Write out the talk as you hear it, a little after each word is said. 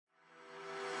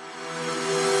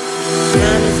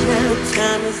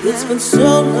It's been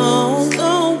so long,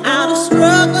 out of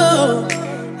struggle.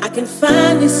 I can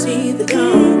finally see the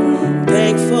dawn.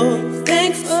 Thankful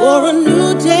for a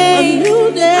new day.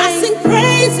 I sing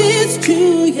praises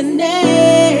to your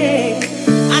name.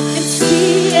 I can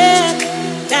see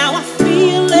it, now I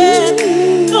feel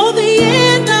it. Though the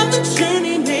end of the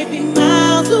journey may be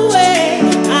miles away,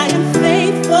 I am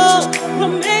faithful,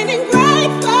 remaining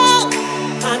grateful.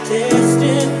 My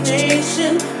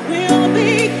destination will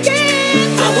begin.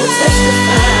 I will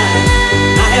testify,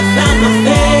 I have found my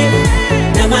faith.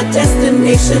 Now my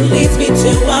destination leads me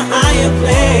to a higher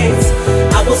place.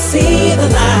 I will see the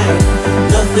light,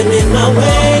 nothing in my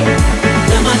way.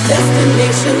 Now my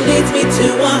destination leads me to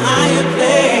a higher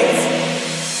place.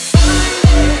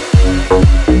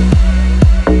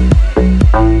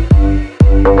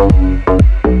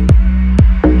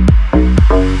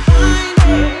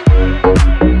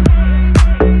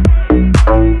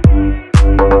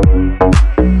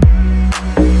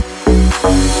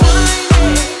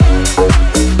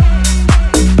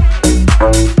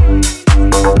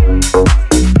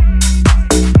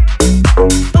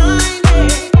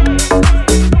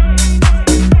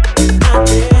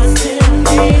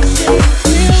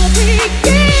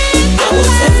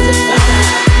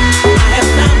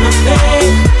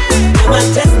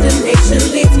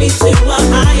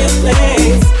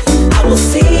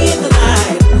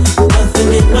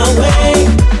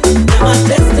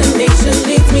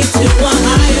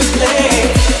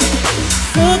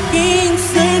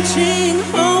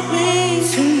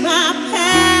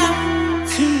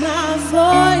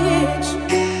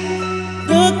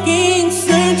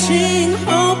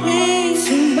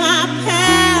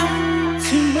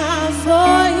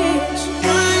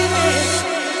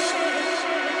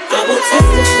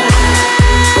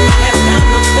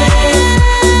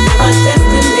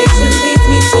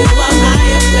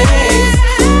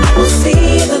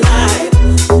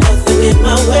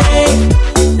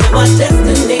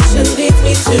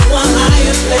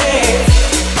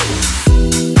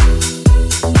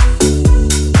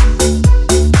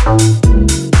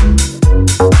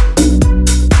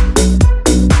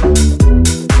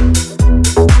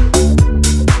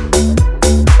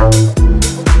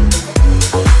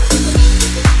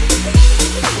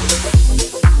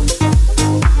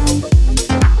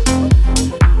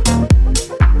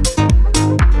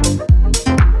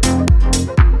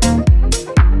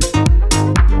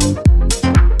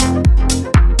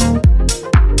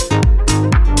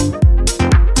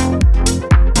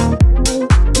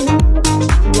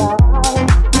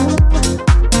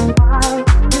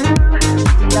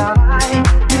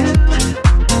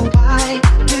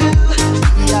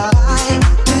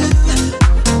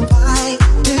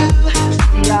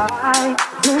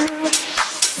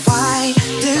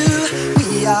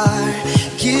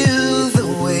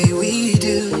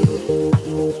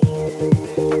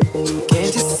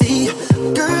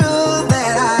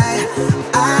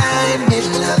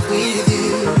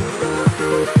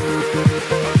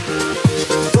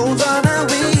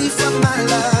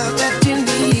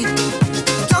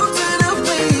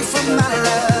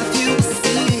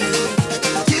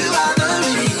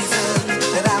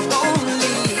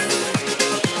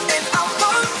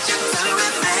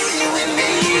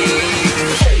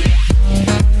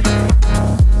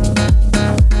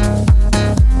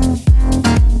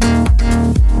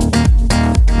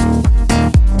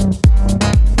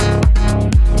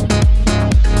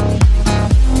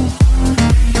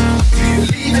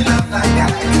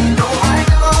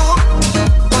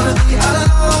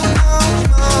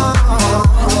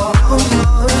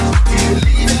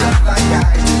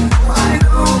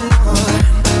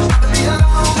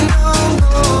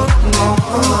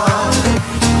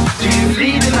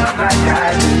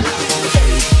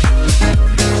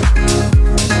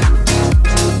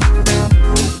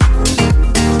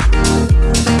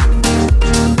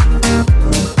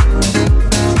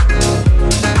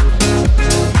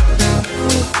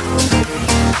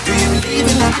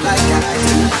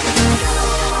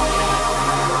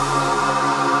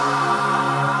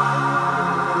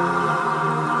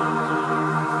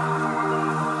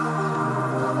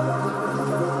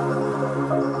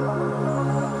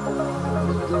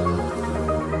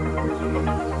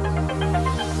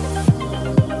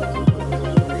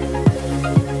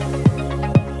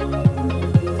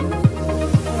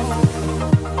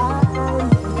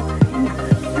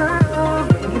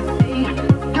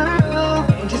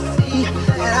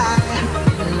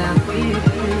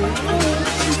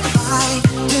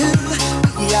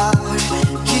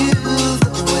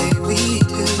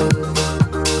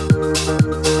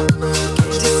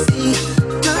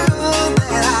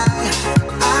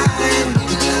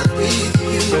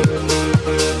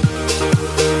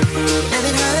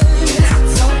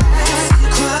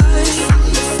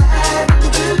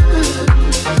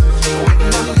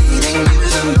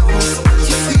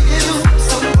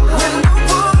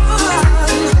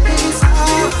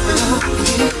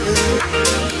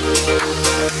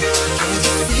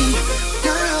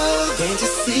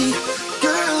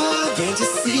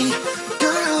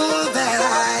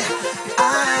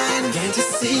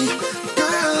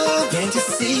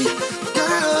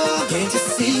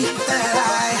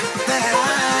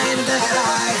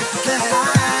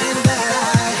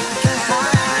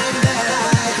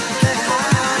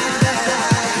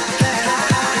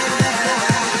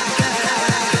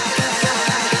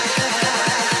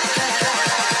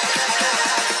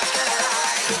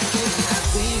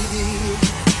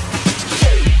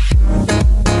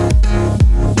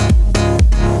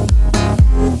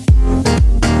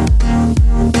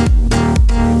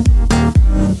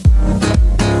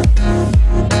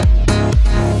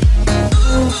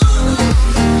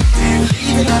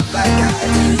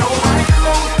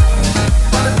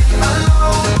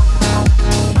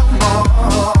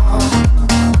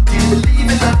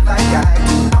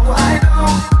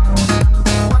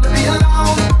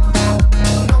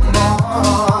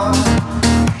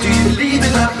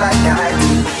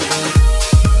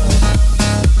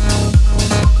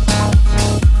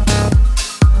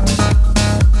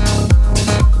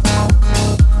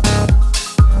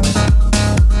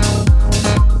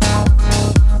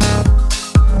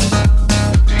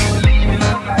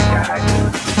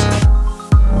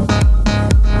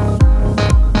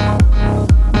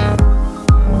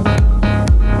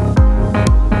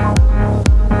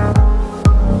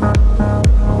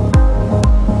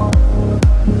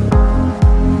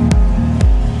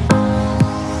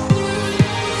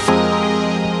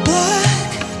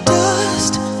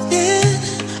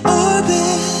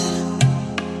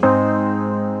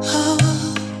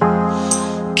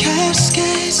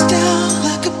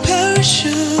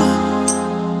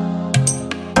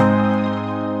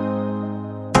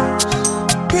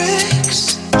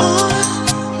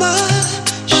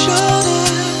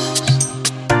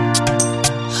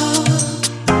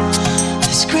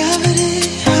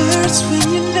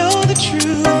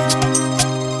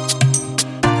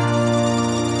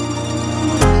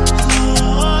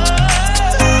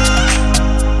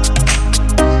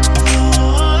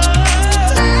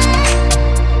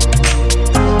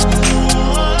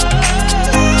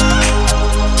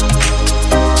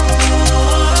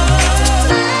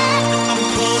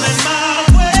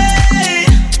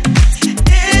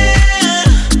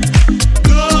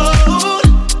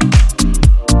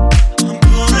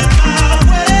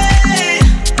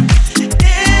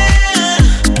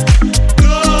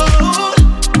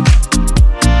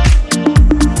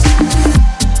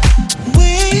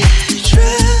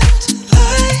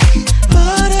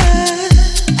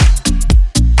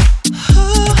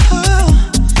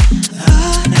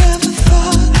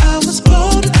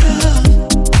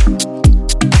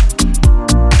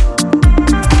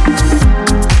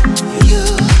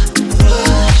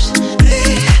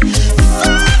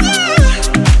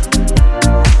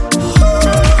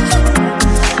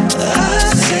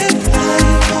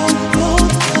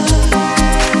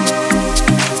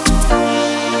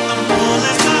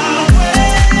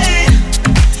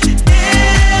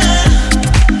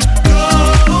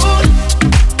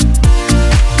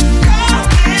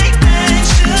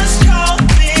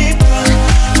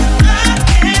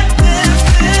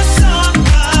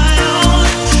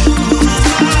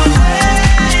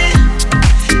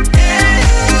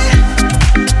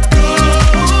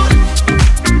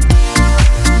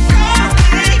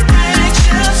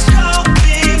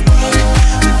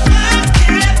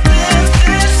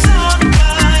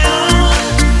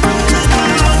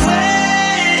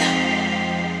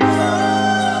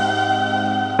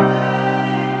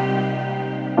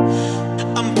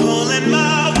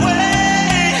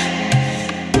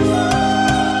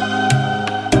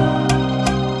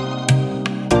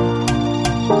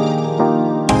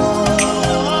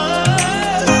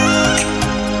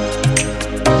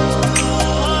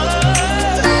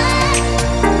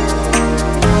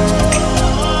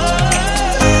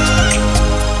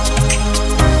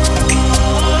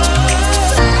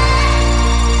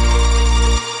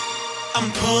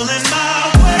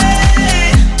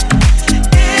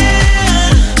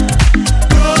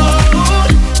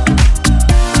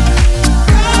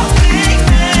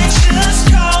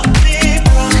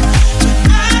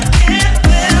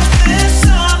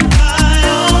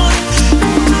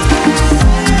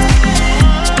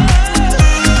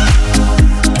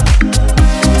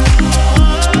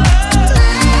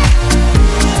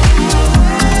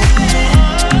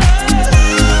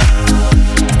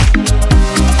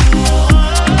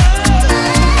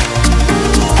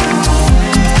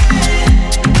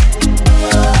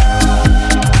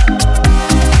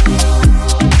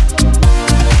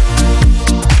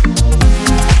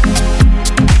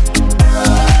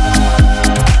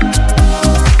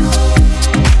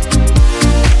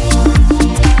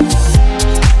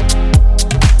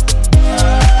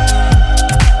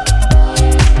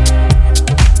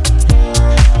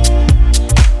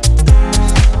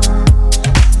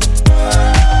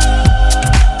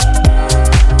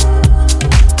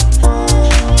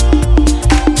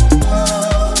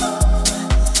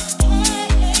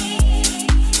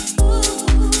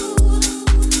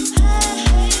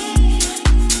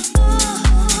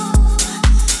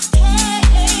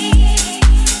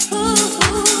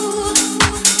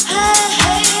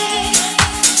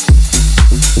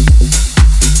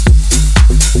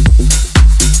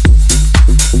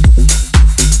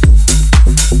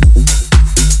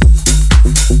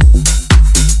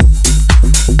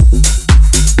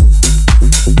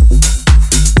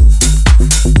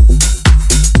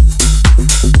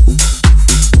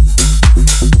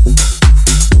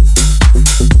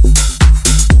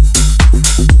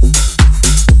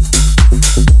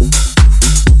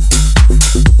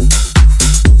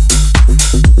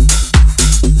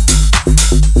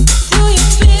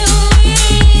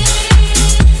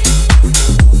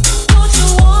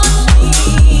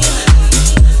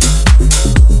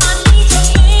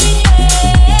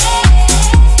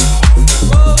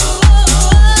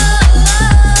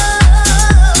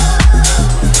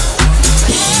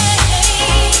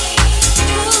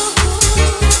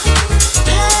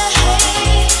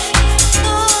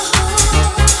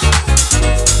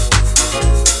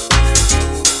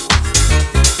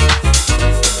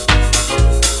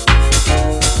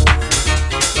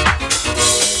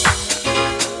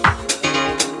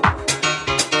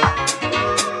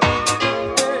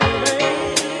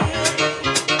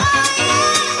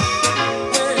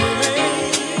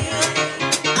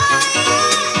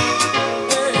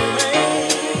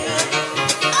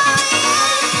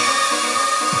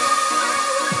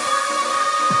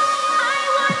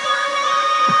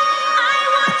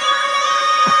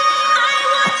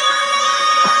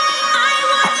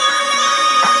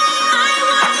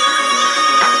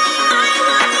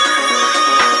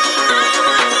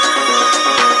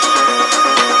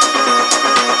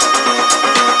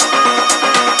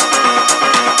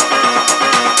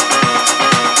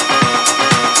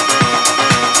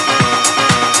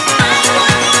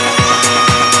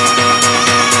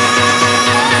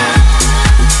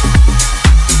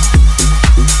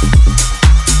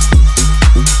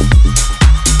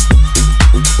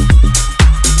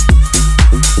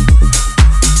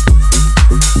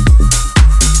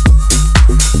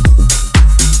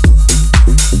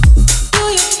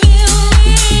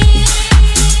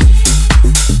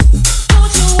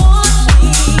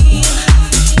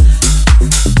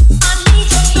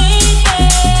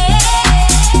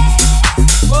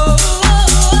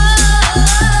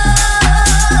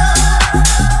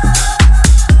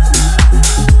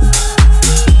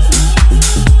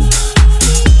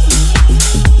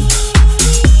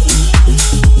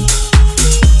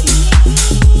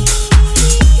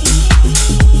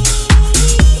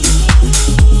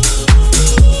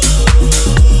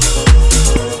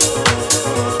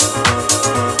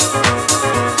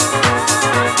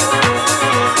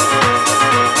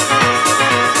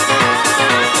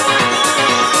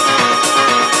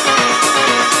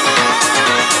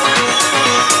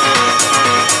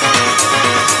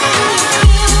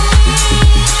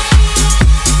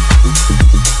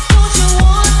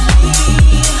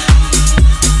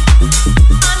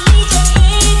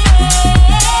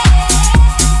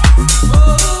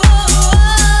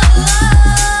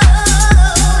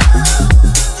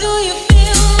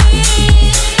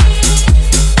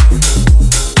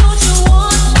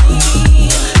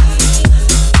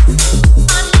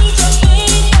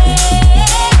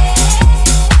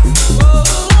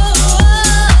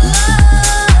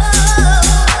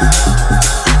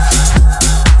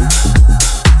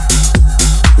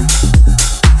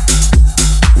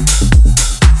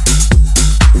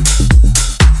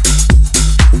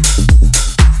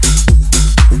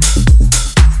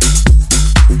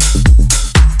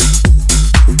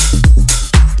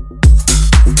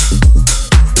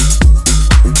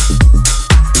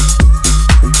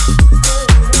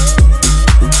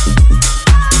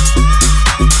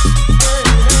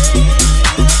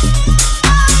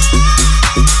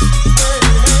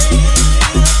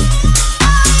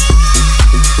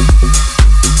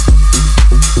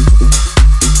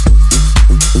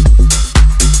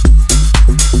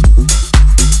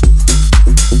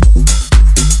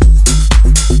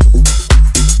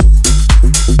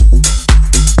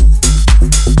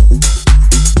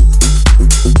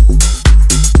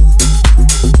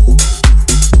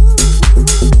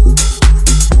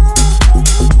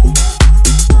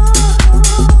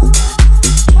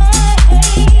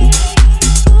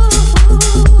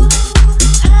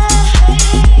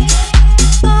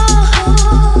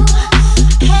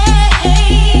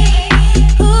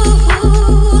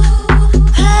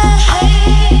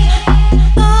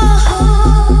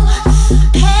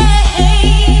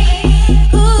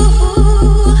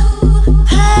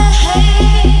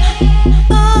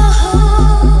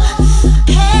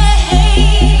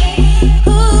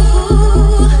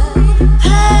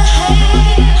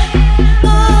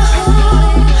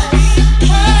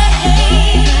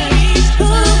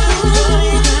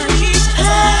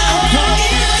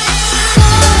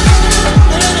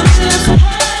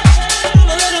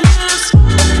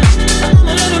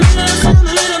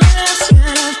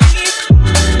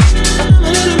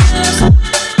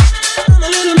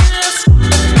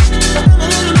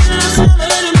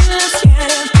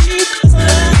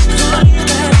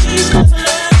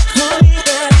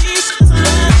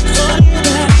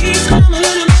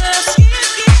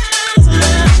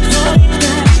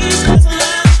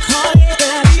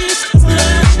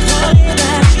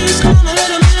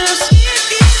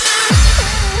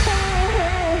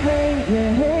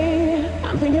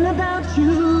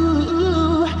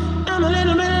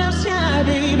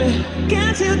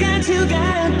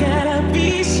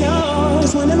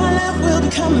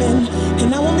 becoming,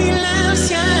 and I won't be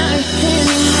lost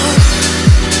anymore.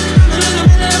 I'm a little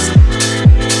bit lost.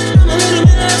 I'm a little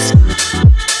bit lost.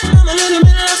 I'm a little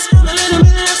bit lost. I'm a little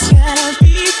bit lost. Gotta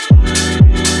be.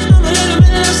 I'm a little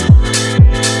bit lost.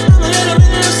 I'm a little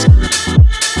bit lost.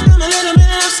 I'm a little bit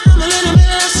lost. I'm a little bit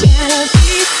lost. Gotta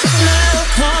be. Love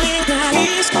calling,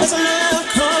 daddies. Cause I love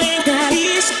calling,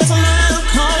 daddies. Cause I love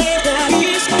calling,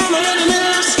 daddies. I'm a little bit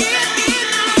lost. Yeah,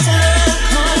 yeah. Cause I love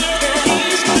calling,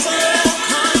 daddies. Cause I love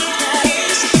calling,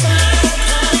 daddies. Cause I love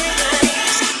calling,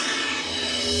 daddies.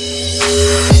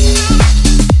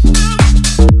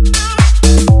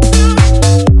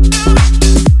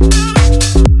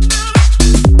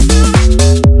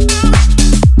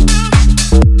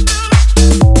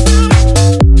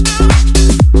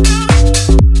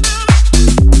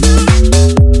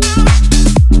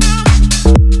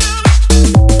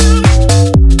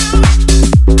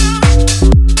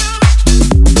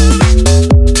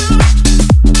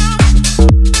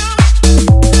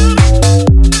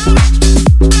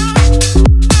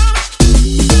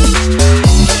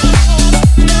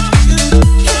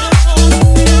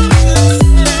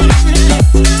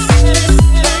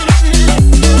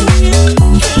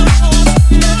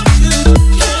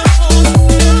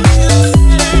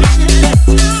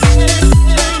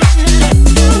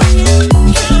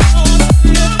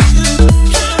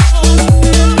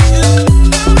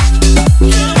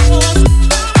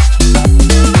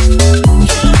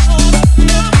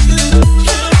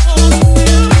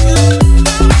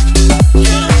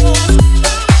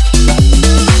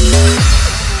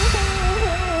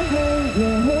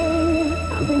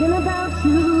 I'm thinking about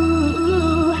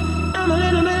you. I'm a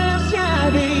little bit lost, yeah,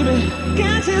 baby.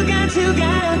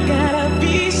 Gotta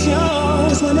be sure.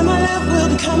 Just one of my love will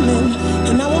be coming,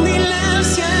 and I won't be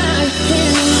lost, yeah,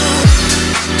 anymore.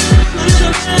 I'm a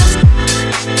little bit lost.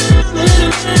 I'm a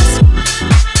little bit lost.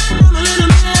 I'm a little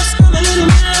bit lost. I'm a little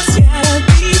bit lost, gotta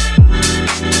be.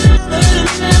 I'm a little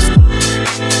bit lost.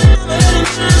 I'm a little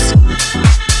bit lost.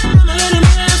 I'm a little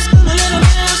bit lost. I'm a little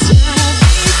bit lost, gotta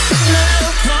be.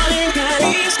 Love calling,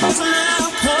 daddies. Cause I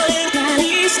love calling,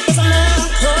 daddies. Cause I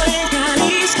love calling,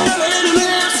 daddies. I'm a little bit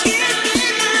lost, yeah.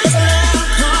 Cause I love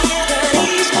calling,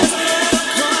 daddies. Cause I love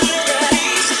calling,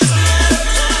 daddies. Cause I love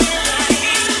calling,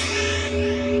 daddies.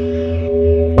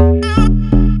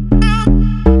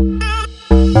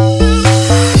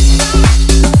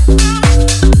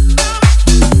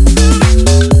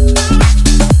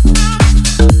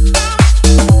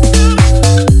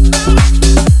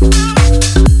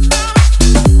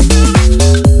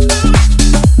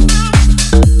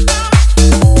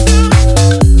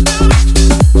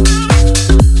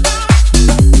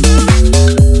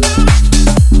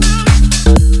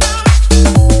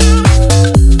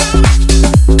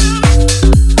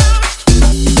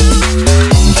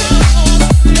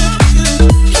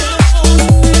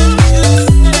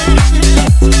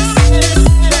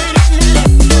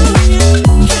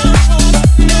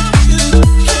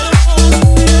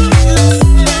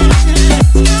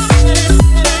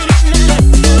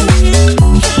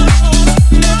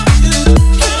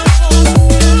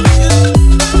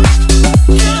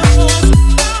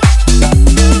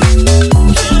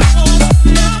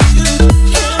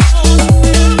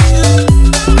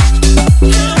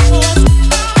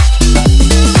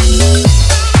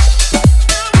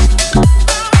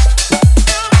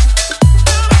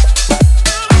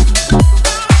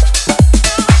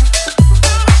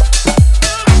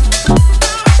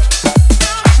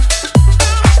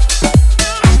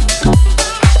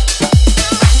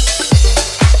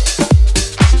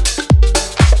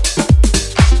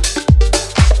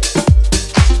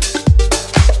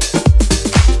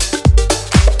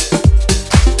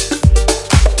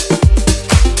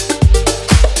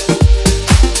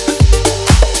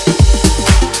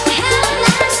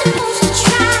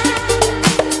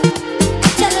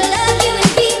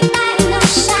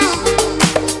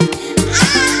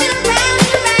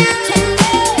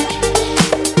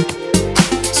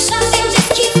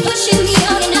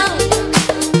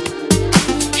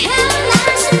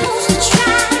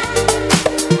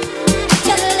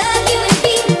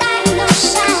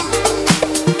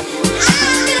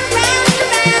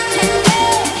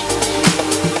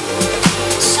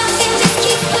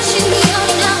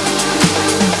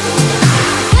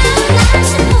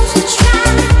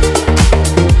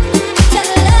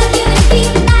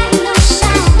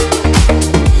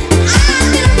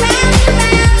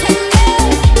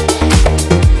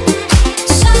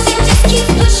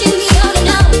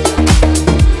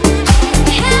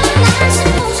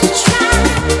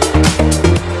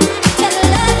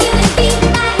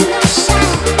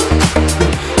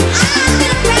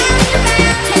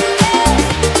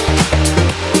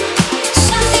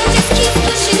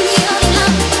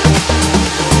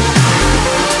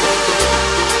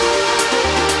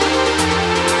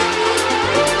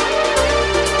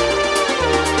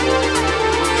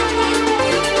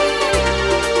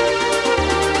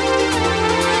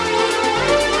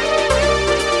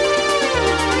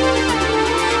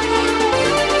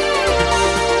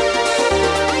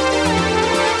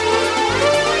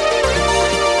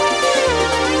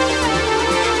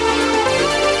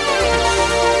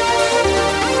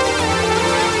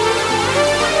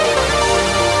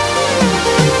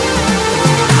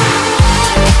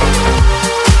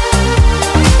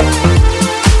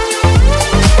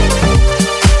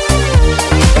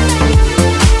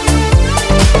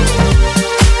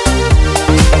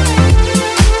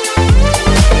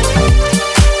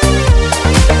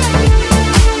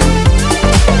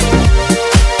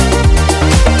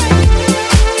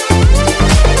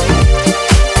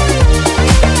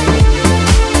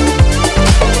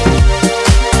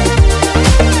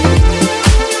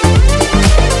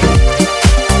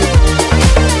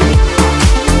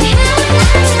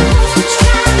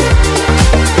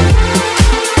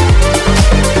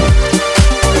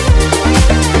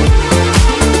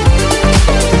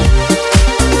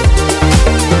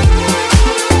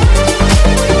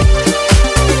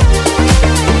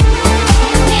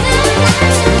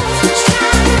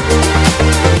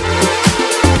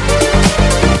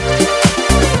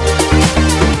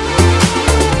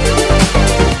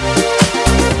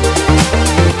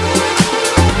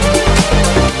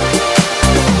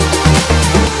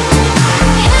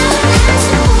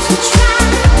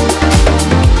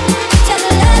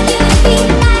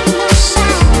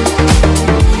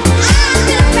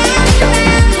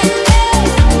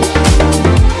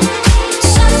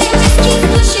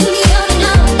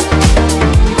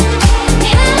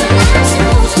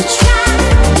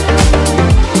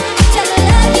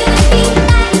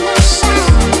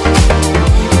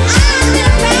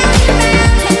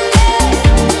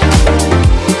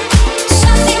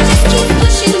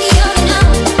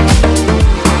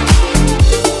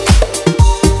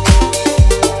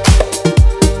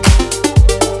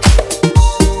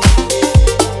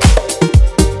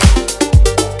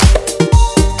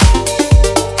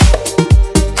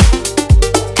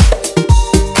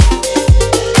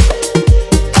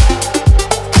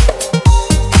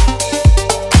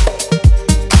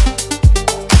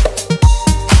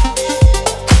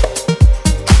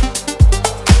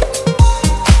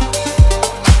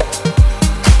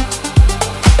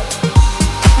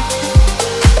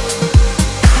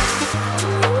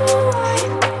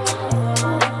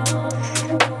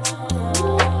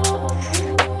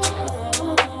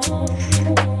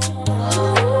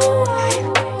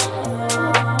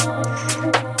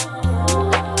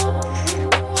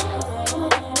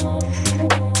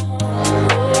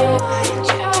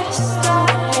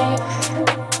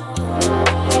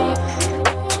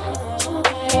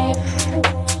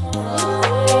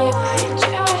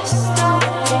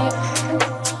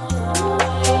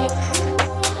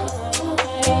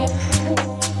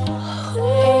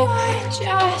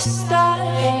 just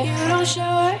that you don't show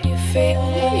what you feel.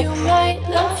 You might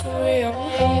love for real.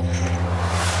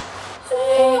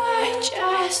 I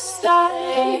just thought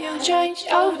you change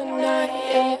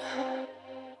overnight.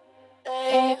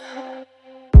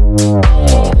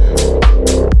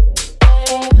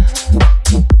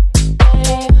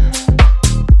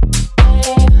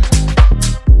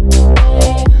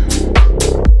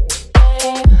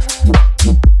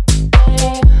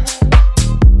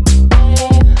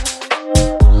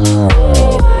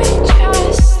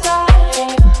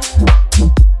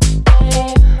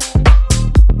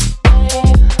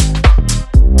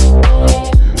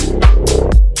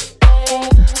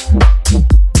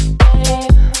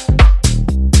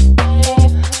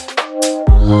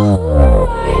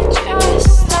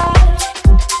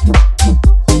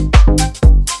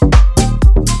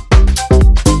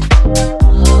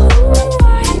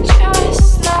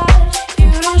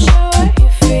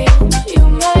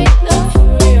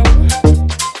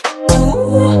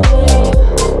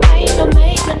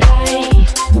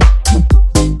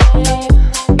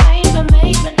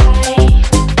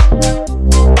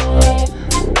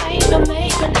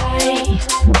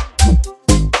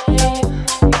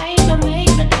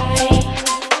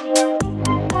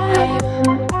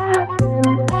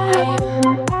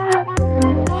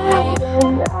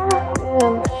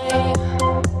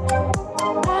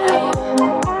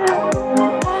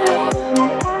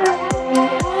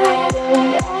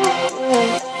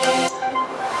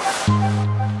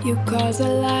 You cause a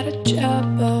lot of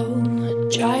trouble.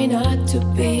 Try not to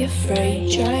be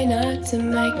afraid. Try not to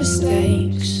make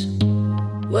mistakes.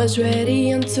 Was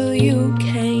ready until you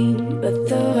came. But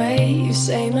the way you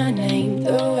say my name,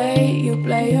 the way you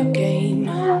play your game.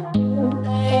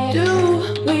 Do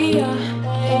we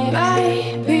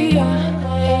might be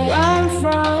run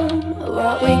from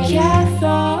what we can't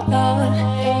fall,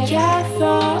 can't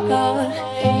fall,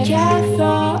 can't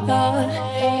fall.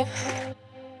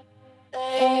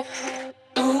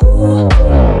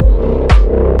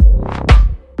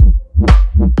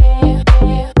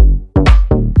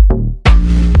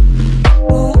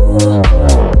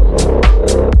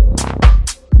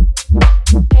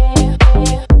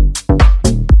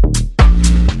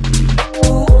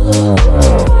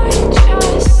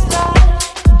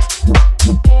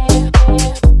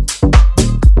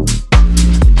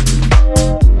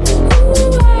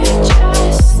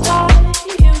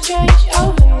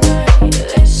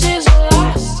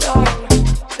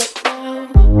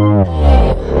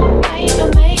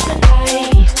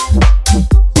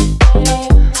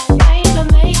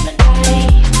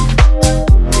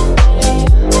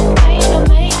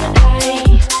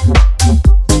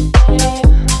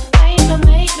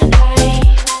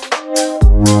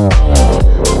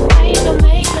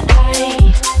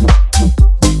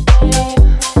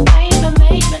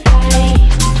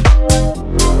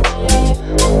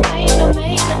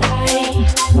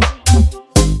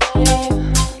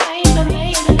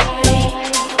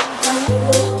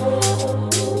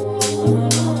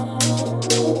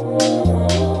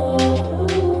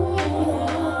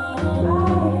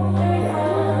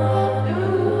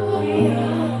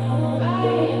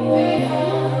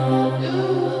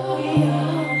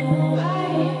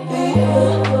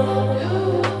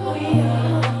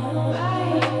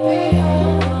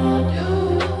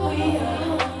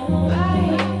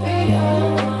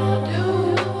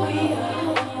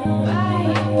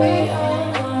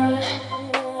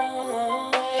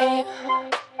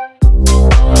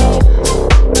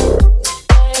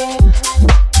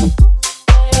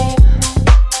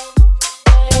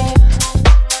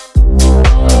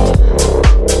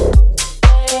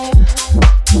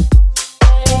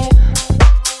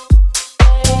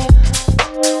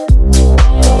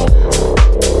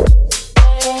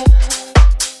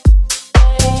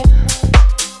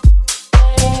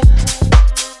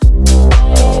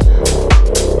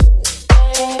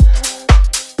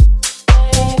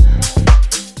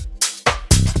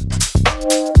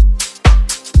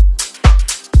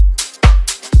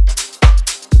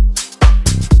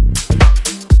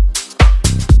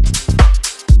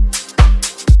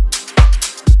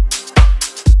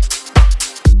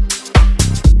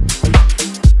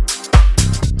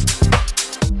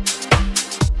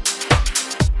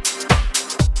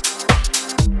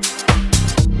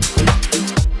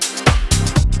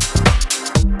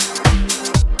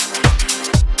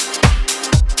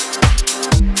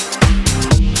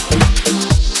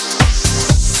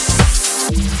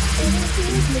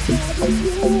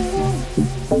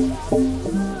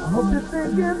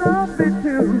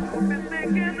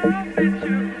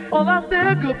 All I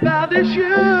think about is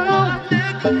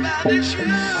you. I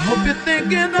hope you're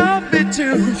thinking of me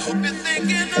too.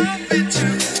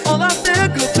 All I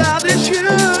think about is you.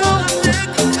 I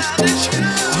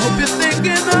hope you're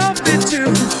thinking of me too.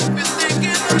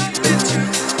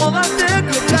 All I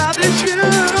think about is you. I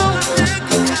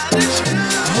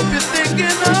hope you're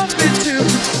thinking of me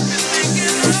too.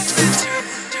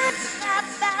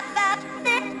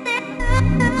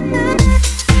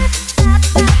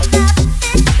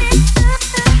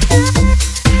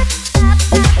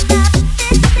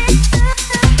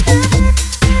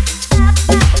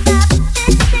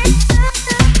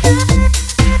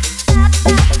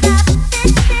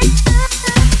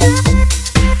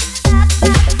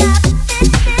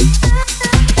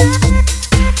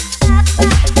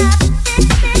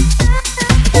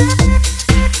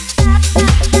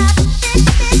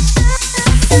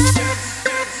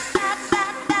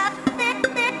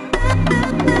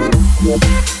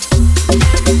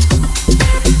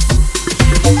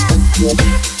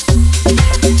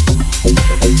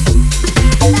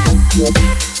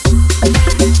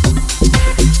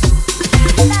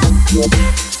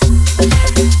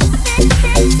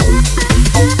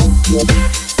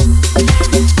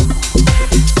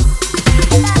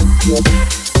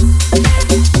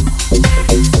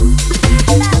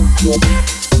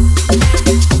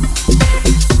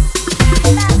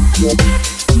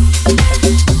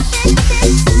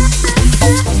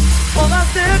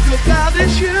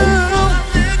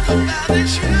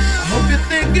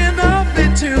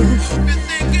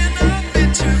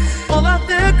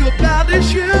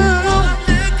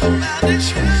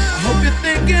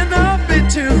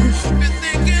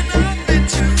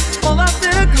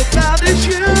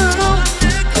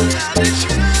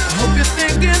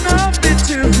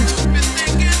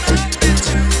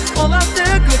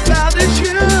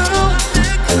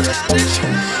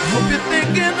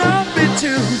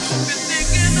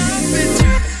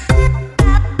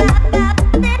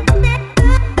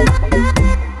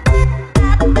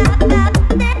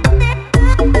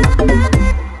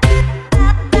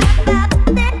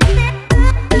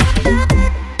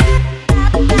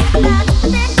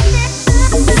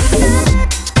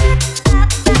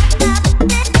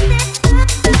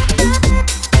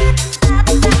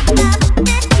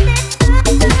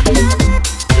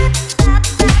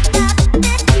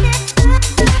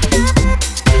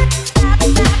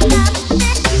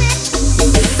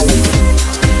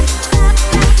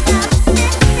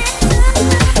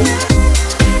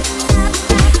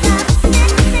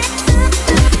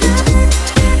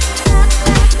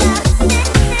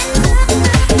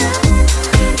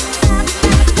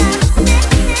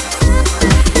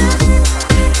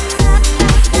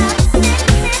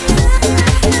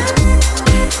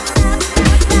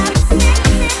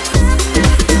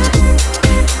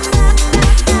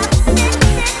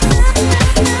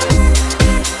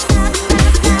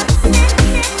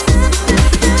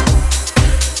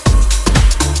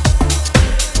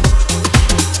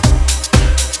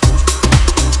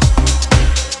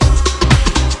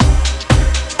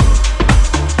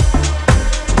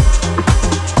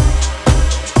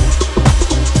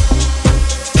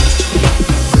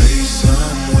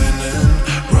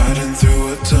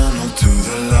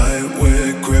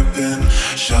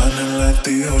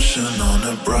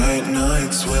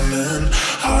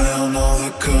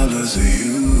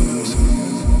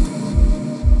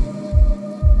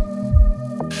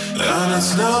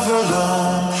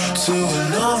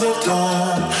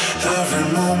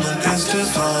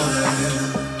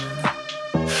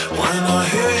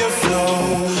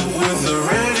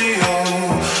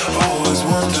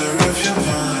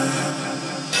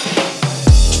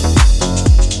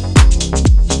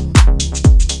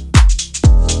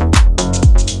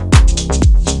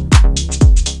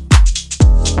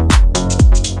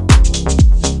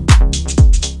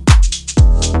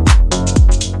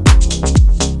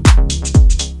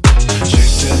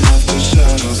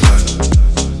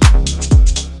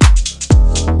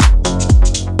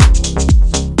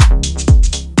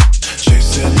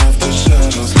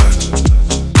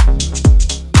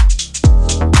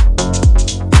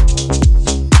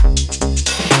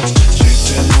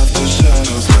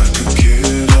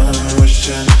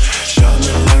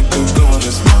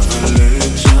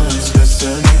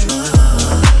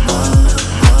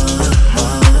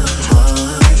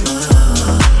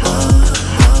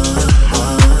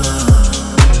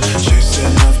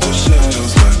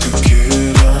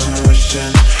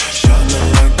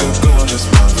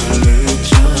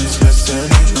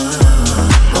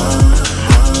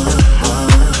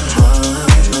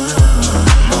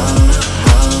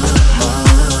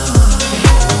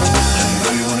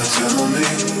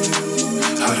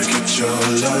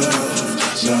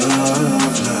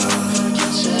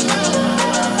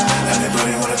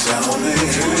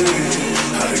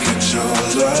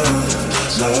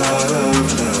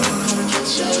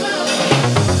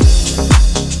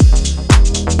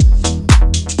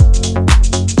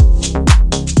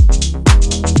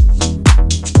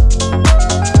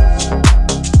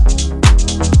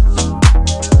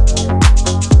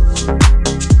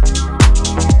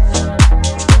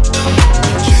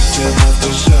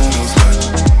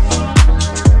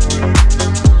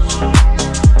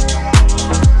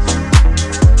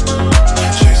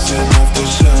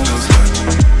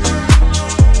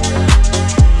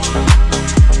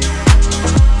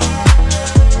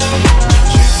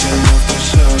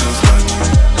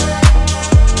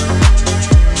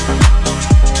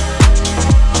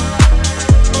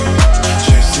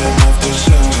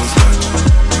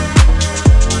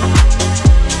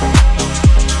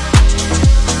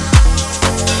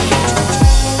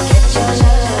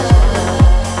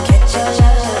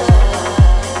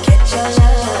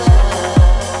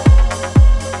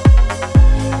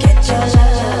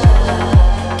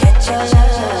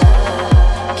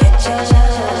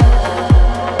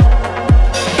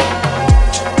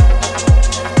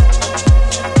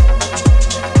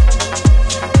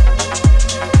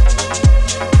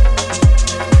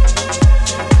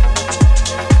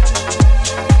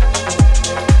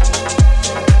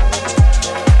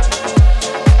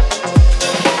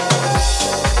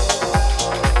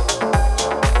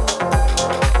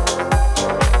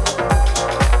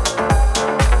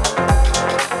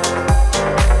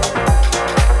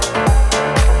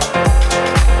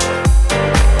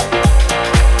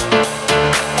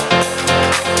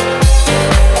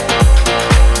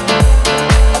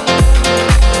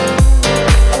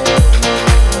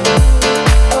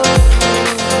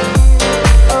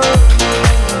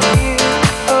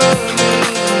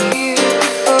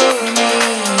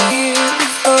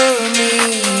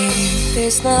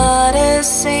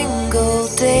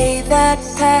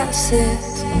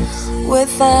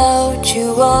 without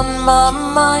you on my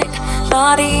mind.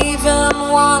 Not even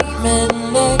 1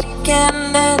 minute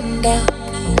can end up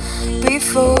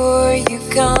before you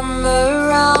come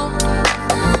around.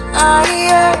 I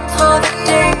yearn for the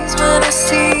days when I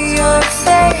see your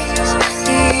face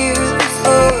here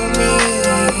before me.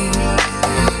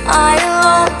 I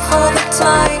long for the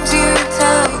times you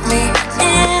held me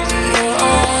in your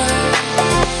arms.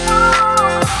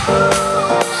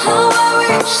 How I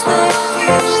wish that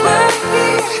you were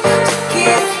here to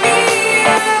give me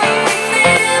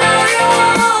everything I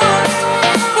want.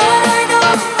 But I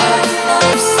know that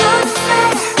life's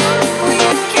unfair. We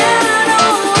can't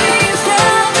always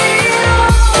have it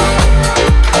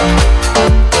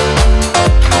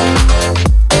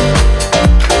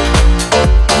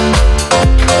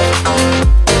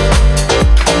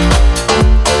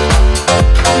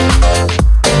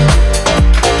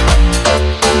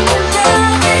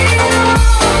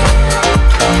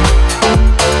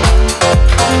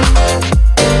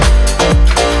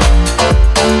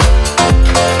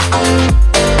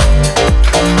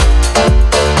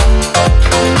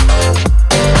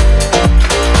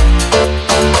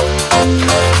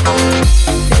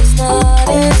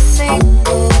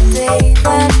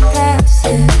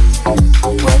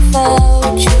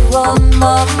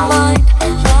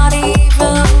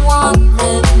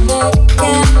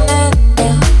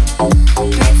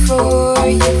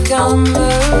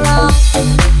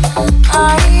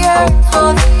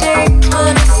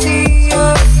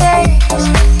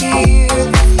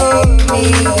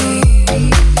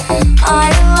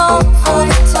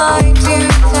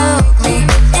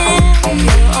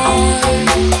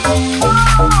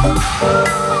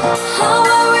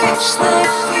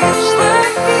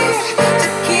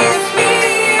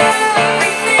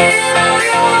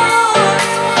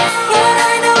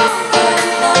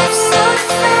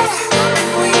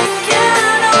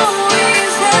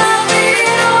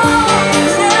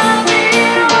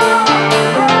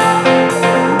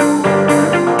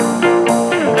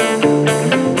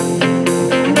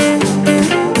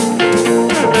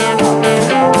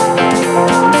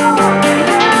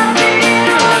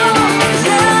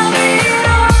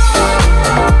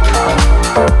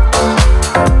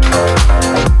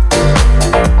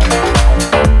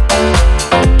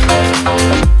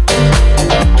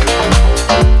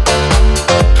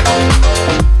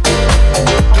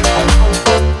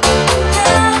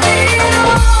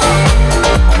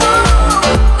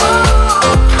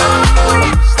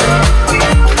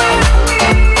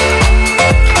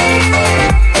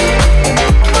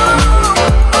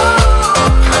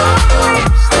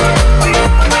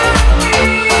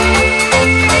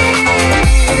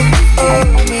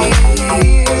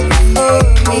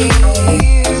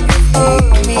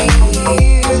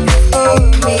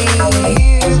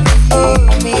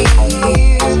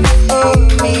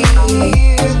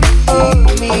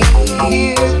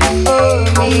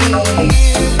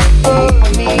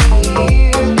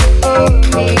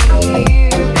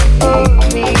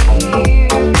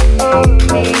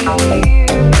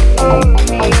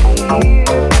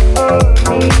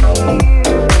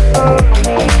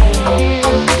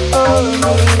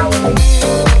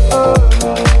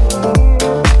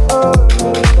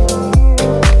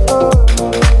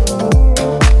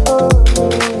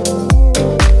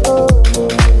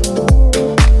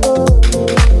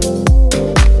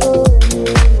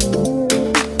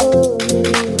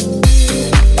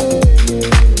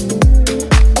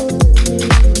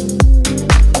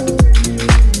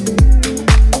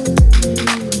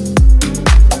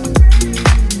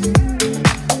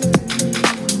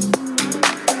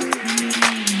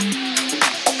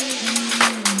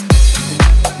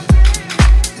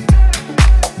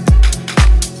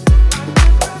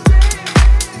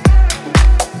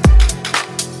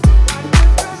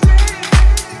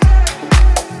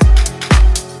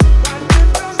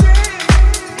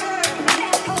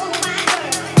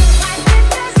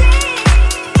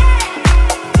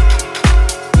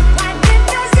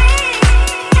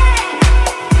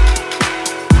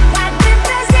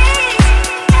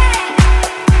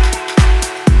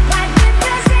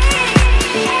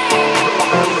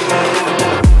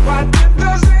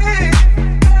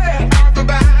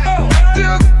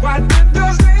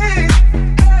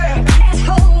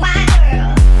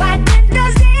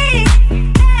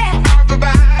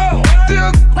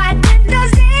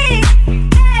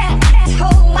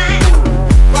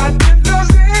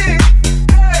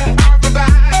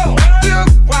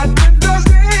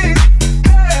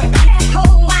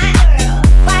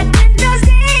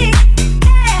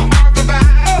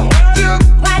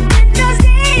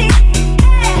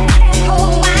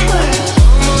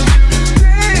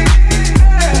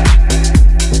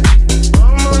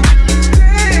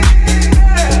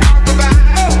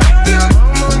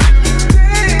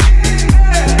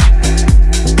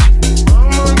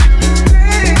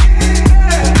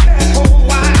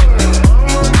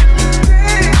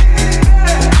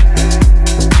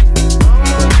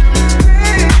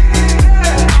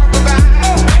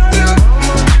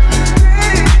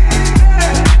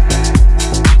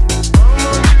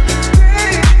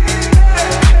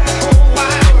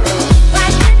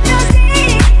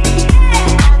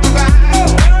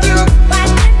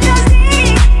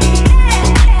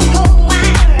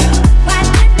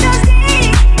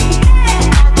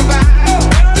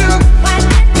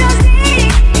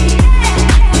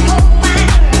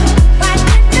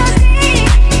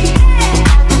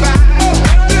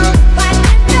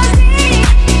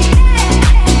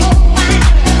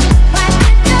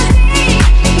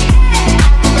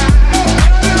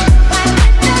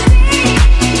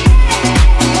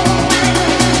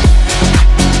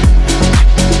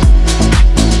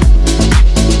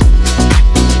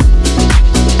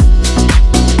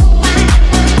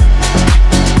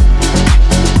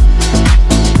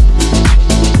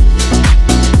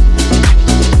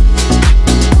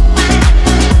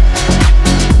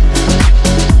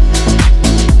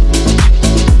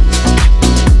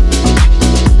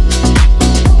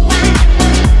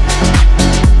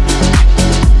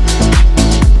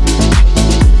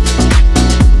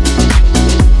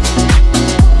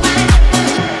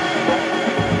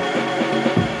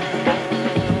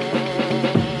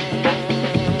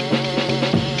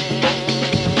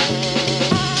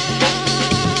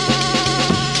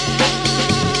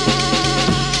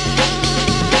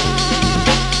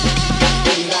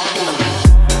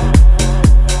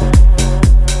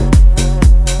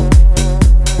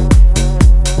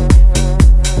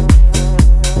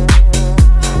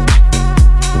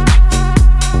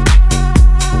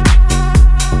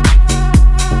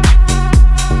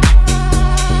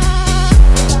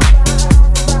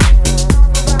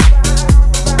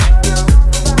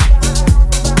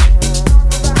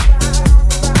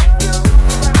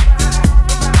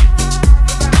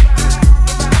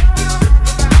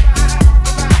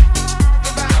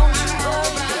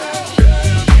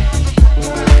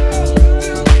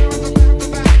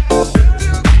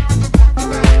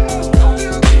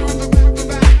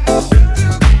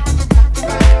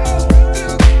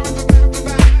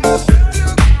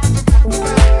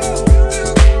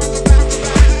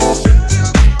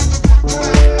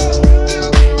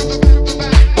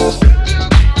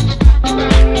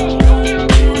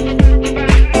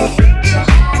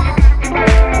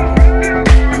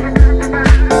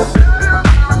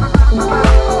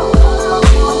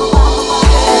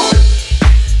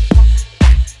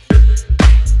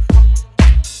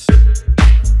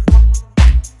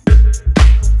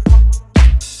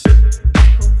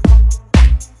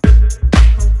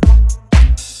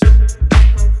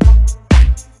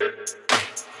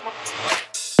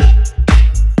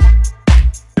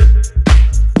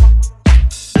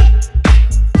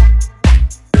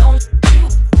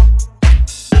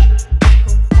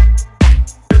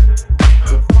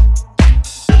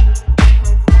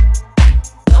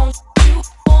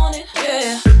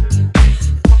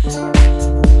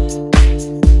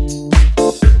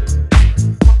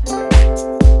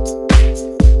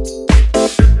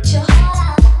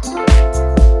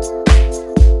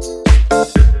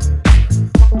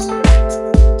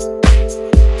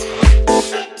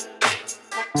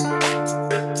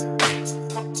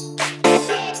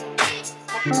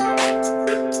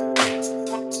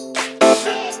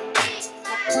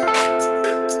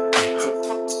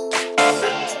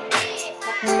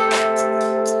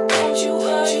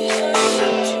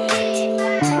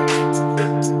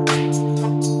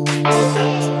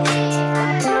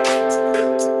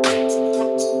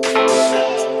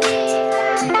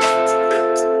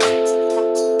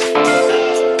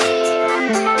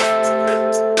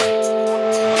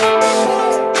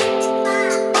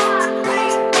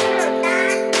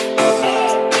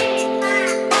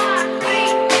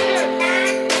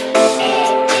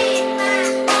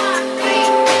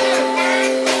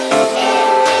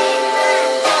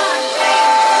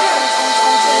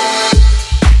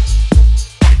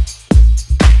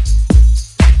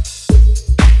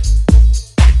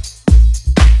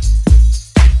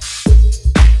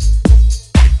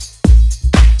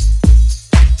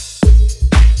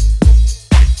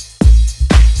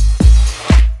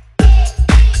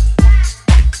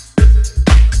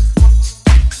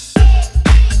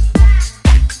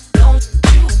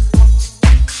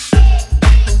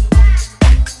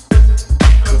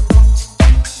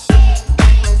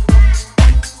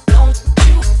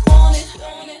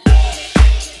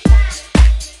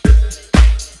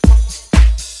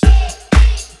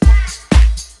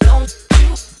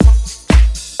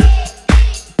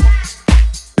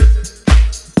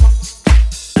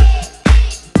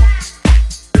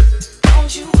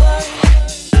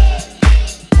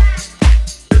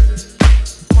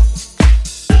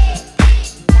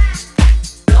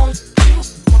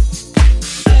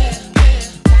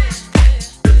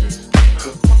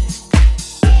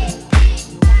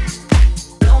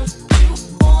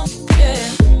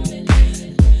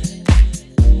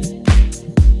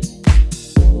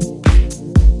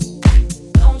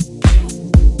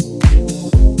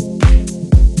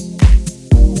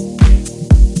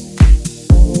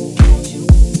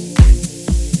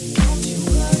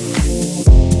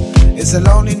It's a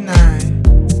lonely night.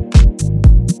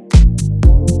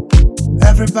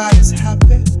 Everybody's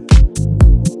happy.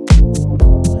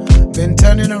 Been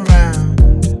turning around,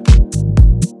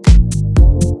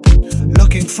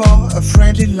 looking for a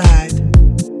friendly light,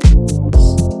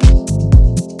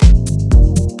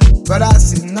 but I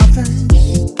see nothing.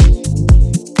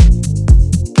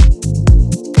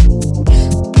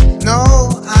 No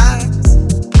eyes,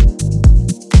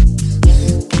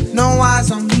 no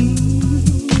eyes on me.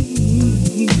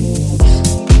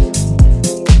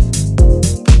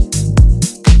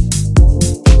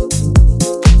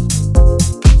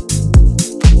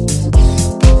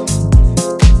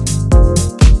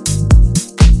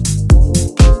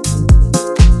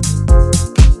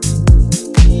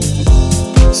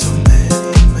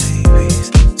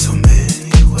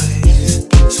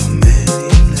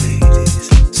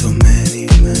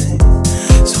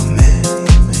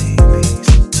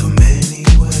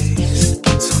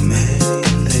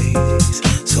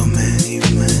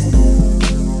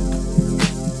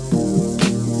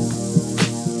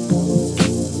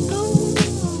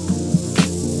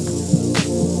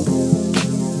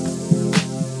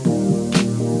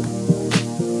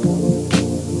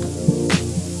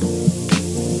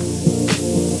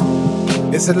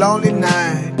 It's a lonely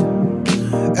night.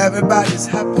 Everybody's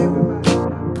happy.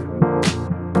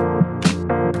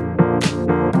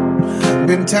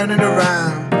 Been turning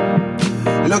around,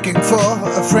 looking for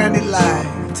a friendly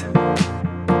light,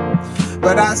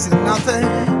 but I see nothing.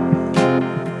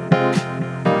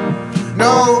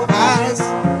 No eyes,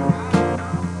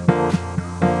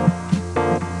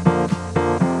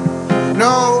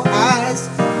 no eyes,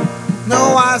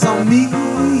 no eyes on me.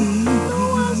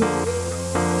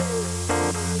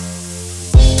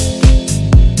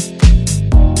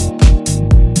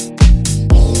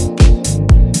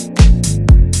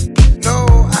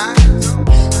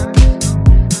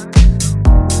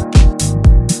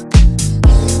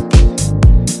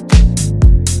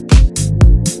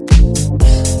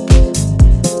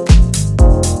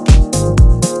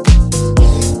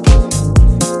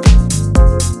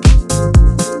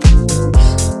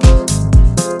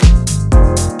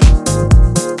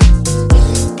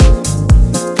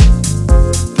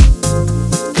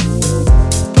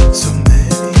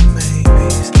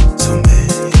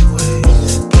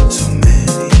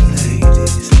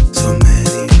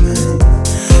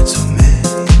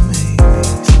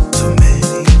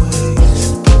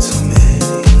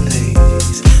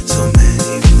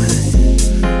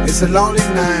 It's a lonely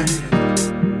night.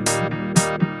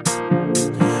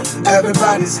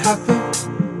 Everybody's happy.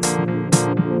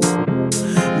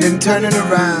 Been turning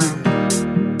around,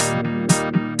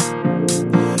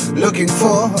 looking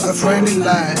for a friendly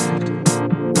light,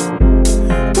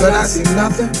 but I see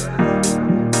nothing.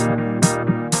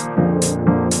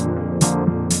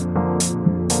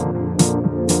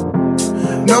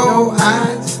 No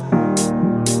eyes,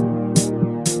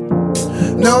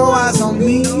 no eyes on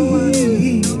me.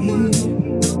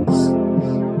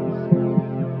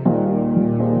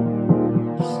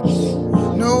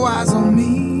 No eyes on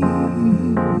me.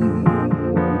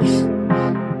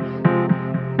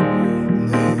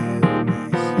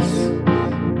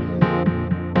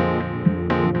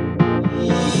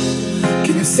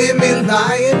 Can you see me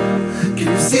lying? Can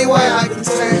you see why I can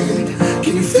stand?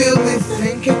 Can you feel me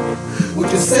thinking? Would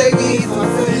you save me if I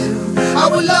fail? I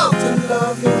would love to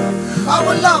love you. I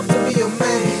would love to be your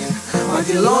man. But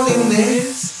your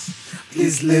loneliness,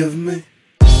 please leave me.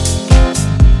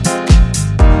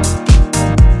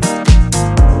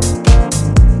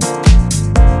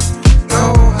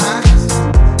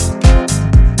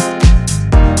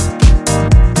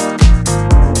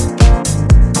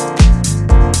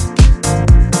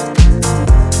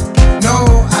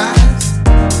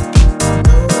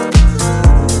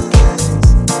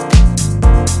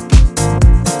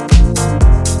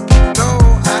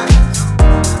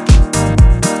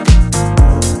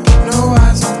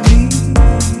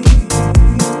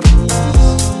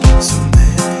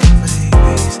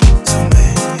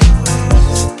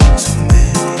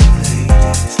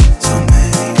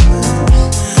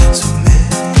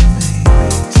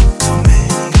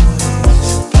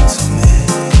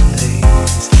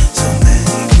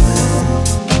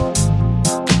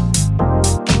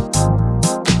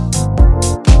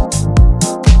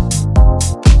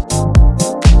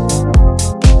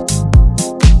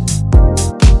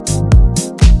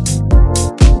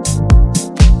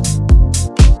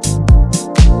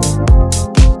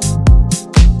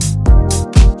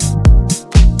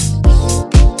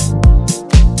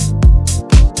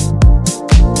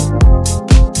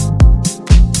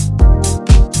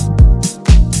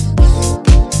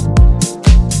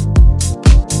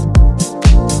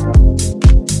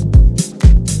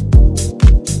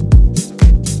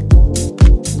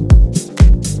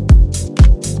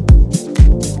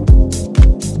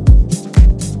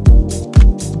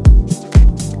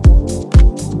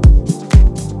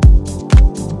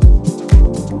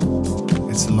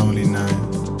 It's a lonely night.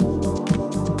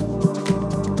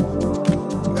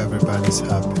 Everybody's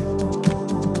happy.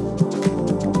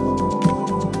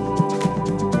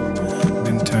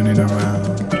 Been turning around,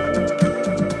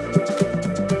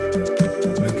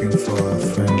 looking for a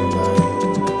friend of mine.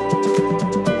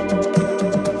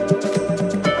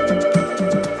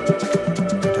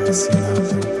 But I see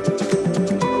nothing.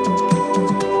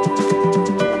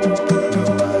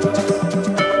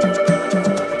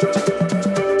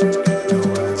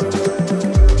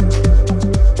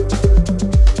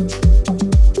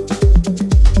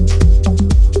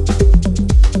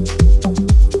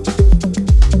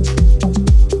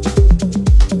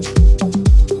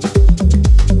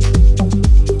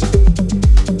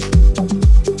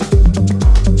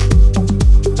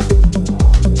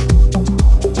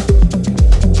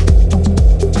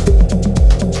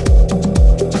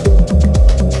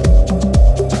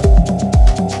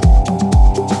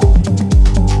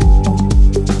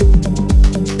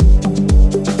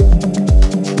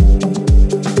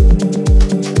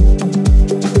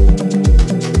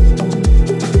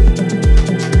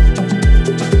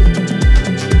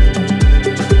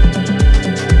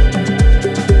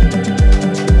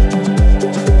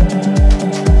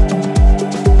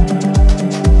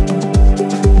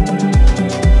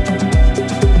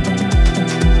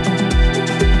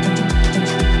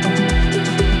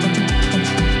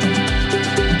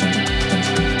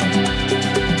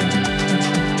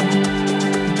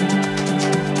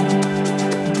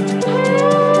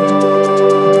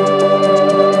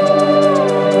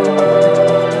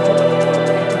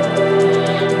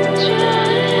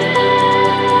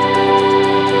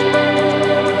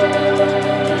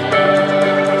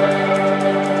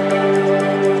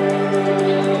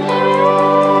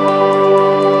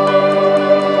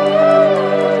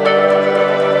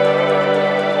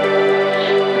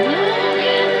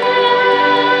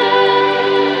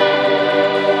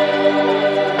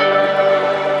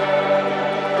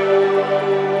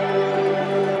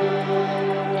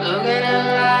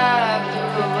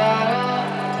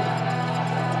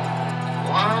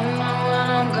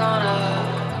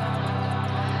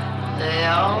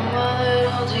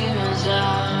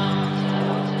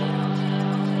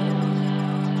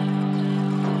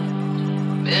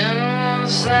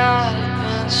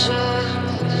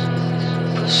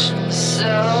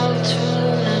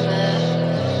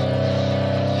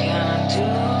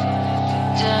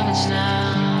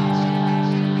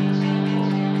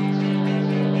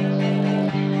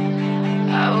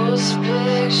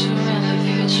 Picturing the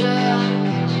future,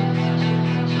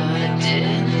 but it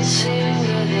didn't seem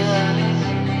good.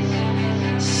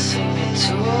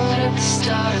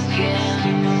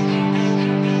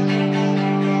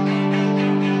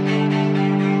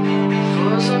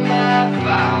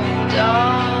 found.